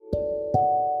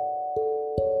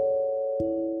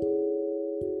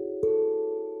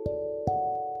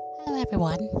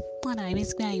everyone, my name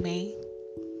is Amy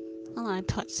and I'm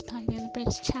participating in the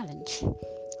British Challenge.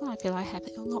 I feel I have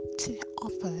a lot to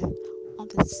offer on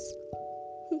this.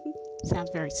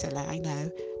 Sounds very silly, I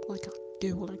know, but I got to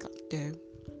do what I got to do.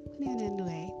 But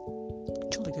anyway,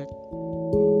 jolly good.